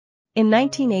In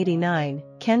 1989,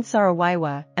 Ken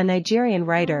Saro-Wiwa, a Nigerian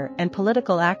writer and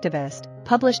political activist,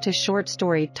 published his short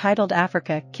story titled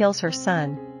Africa Kills Her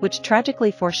Son, which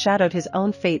tragically foreshadowed his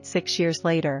own fate 6 years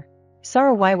later.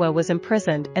 Saro-Wiwa was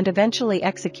imprisoned and eventually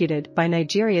executed by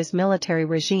Nigeria's military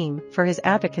regime for his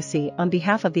advocacy on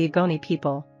behalf of the Igoni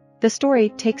people. The story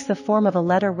takes the form of a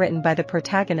letter written by the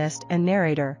protagonist and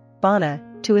narrator, Bana,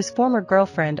 to his former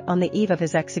girlfriend on the eve of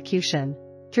his execution.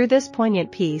 Through this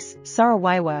poignant piece,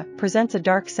 Saro-Wiwa presents a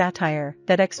dark satire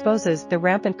that exposes the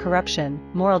rampant corruption,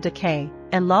 moral decay,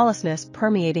 and lawlessness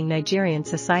permeating Nigerian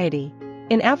society.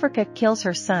 In Africa Kills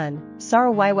Her Son,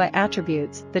 Saro-Wiwa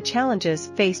attributes the challenges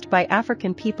faced by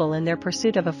African people in their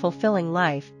pursuit of a fulfilling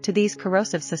life to these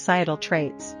corrosive societal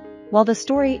traits. While the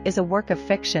story is a work of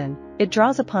fiction, it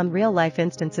draws upon real-life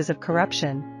instances of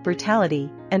corruption,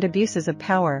 brutality, and abuses of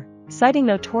power, citing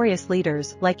notorious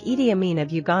leaders like Idi Amin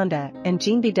of Uganda and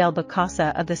Jean Bidel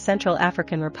Bokassa of the Central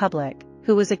African Republic,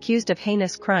 who was accused of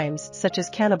heinous crimes such as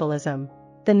cannibalism.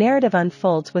 The narrative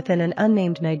unfolds within an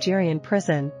unnamed Nigerian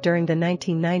prison during the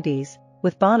 1990s,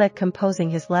 with Bana composing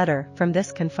his letter from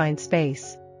this confined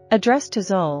space. Addressed to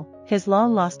Zol, his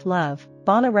long-lost love,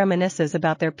 Bana reminisces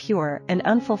about their pure and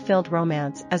unfulfilled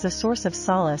romance as a source of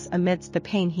solace amidst the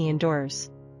pain he endures.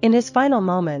 In his final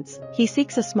moments, he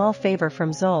seeks a small favor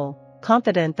from Zol,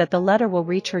 confident that the letter will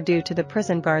reach her due to the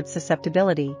prison guard's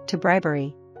susceptibility to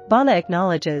bribery. Bana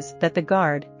acknowledges that the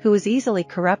guard, who is easily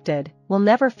corrupted, will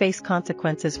never face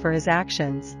consequences for his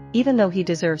actions, even though he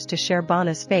deserves to share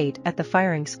Bana's fate at the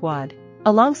firing squad.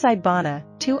 Alongside Bana,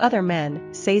 2 other men,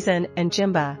 Sazin and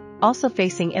Jimba, also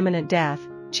facing imminent death,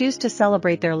 choose to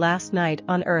celebrate their last night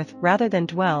on Earth rather than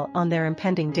dwell on their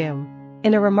impending doom.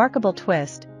 In a remarkable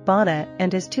twist, Bana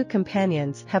and his 2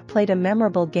 companions have played a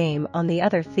memorable game on the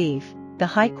other thief, the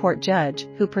High Court judge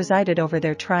who presided over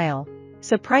their trial.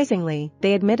 Surprisingly,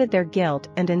 they admitted their guilt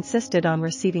and insisted on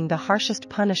receiving the harshest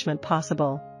punishment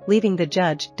possible, leaving the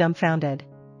judge dumbfounded.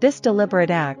 This deliberate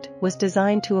act was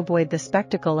designed to avoid the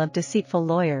spectacle of deceitful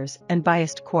lawyers and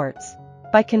biased courts.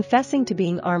 By confessing to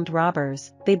being armed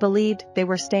robbers, they believed they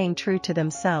were staying true to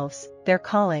themselves, their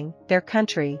calling, their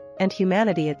country, and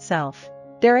humanity itself.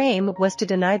 Their aim was to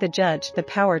deny the judge the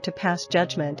power to pass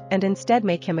judgment and instead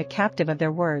make him a captive of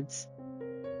their words.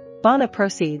 Bana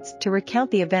proceeds to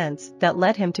recount the events that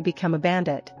led him to become a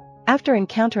bandit. After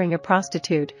encountering a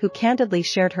prostitute who candidly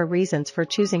shared her reasons for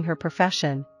choosing her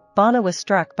profession, Bana was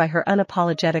struck by her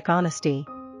unapologetic honesty.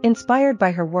 Inspired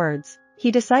by her words,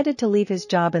 he decided to leave his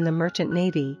job in the Merchant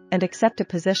Navy and accept a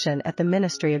position at the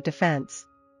Ministry of Defense.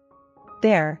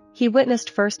 There, he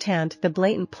witnessed firsthand the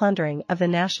blatant plundering of the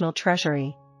national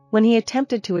treasury. When he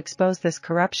attempted to expose this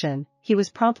corruption, he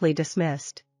was promptly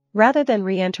dismissed. Rather than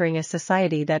re-entering a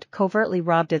society that covertly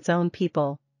robbed its own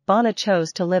people, Bana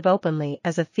chose to live openly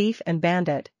as a thief and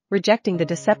bandit, rejecting the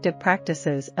deceptive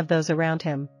practices of those around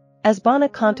him. As Bana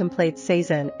contemplates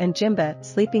Sazin and Jimba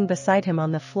sleeping beside him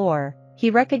on the floor, he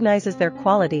recognizes their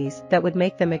qualities that would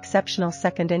make them exceptional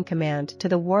second-in-command to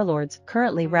the warlords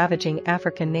currently ravaging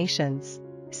African nations.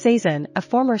 Sazin, a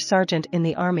former sergeant in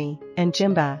the army, and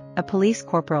Jimba, a police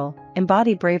corporal,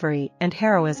 embody bravery and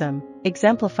heroism,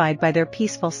 exemplified by their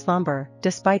peaceful slumber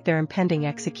despite their impending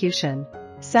execution.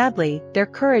 Sadly, their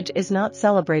courage is not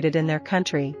celebrated in their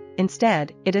country,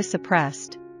 instead, it is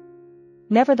suppressed.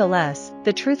 Nevertheless,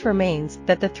 the truth remains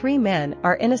that the 3 men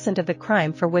are innocent of the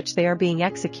crime for which they are being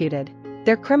executed.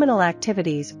 Their criminal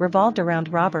activities revolved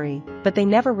around robbery, but they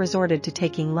never resorted to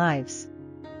taking lives.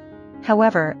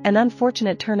 However, an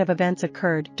unfortunate turn of events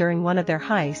occurred during one of their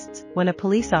heists when a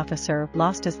police officer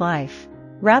lost his life.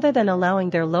 Rather than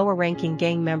allowing their lower-ranking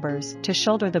gang members to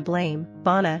shoulder the blame,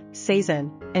 Bana,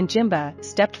 Sazin, and Jimba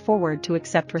stepped forward to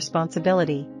accept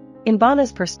responsibility. In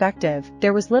Bana's perspective,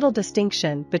 there was little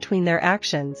distinction between their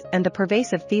actions and the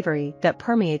pervasive thievery that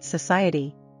permeates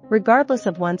society. Regardless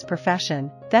of one's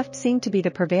profession, theft seemed to be the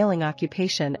prevailing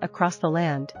occupation across the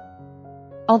land.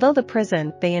 Although the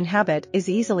prison they inhabit is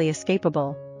easily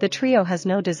escapable, the trio has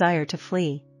no desire to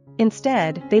flee.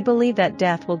 Instead, they believe that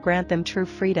death will grant them true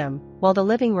freedom, while the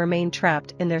living remain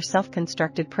trapped in their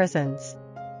self-constructed prisons.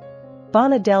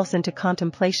 Bana delves into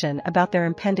contemplation about their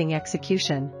impending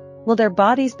execution. Will their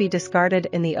bodies be discarded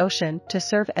in the ocean to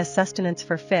serve as sustenance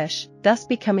for fish, thus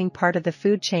becoming part of the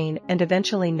food chain and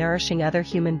eventually nourishing other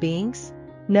human beings?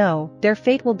 No, their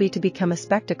fate will be to become a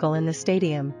spectacle in the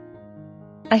stadium.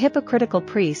 A hypocritical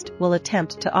priest will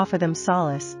attempt to offer them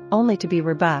solace, only to be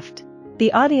rebuffed.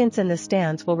 The audience in the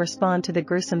stands will respond to the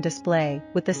gruesome display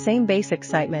with the same base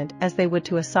excitement as they would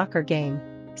to a soccer game.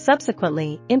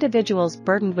 Subsequently, individuals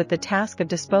burdened with the task of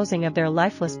disposing of their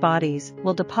lifeless bodies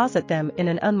will deposit them in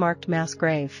an unmarked mass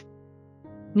grave.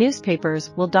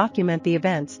 Newspapers will document the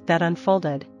events that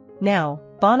unfolded. Now,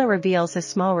 Bana reveals his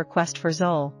small request for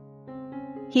Zol.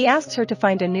 He asks her to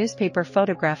find a newspaper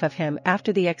photograph of him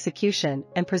after the execution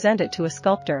and present it to a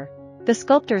sculptor. The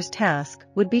sculptor's task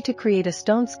would be to create a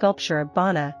stone sculpture of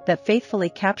Bana that faithfully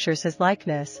captures his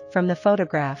likeness from the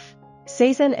photograph.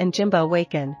 Sazin and Jimbo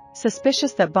awaken,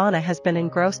 suspicious that Bana has been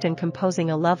engrossed in composing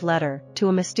a love letter to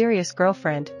a mysterious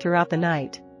girlfriend throughout the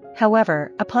night.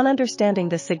 However, upon understanding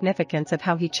the significance of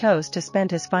how he chose to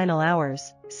spend his final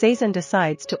hours, Sazin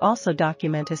decides to also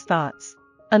document his thoughts.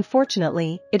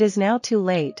 Unfortunately, it is now too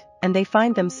late, and they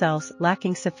find themselves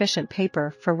lacking sufficient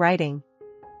paper for writing.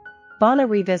 Bana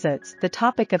revisits the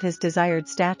topic of his desired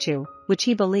statue, which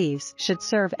he believes should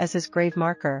serve as his grave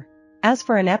marker. As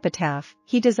for an epitaph,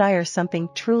 he desires something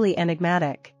truly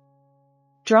enigmatic.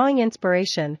 Drawing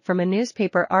inspiration from a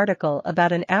newspaper article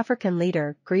about an African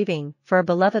leader grieving for a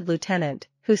beloved lieutenant,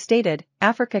 who stated,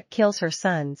 "Africa kills her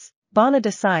sons," Bana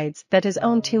decides that his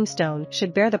own tombstone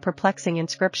should bear the perplexing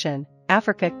inscription,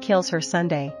 "Africa kills her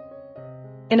Sunday."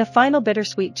 In a final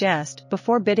bittersweet jest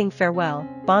before bidding farewell,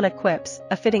 Bana quips,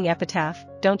 "A fitting epitaph,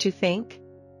 don't you think?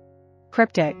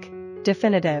 Cryptic.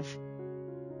 Definitive.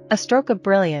 A stroke of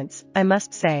brilliance, I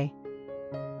must say.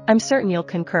 I'm certain you'll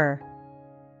concur.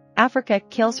 Africa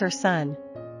kills her son.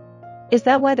 Is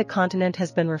that why the continent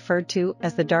has been referred to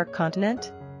as the Dark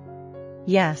Continent?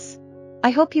 Yes.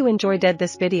 I hope you enjoyed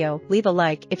this video. Leave a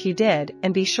like if you did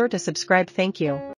and be sure to subscribe. Thank you.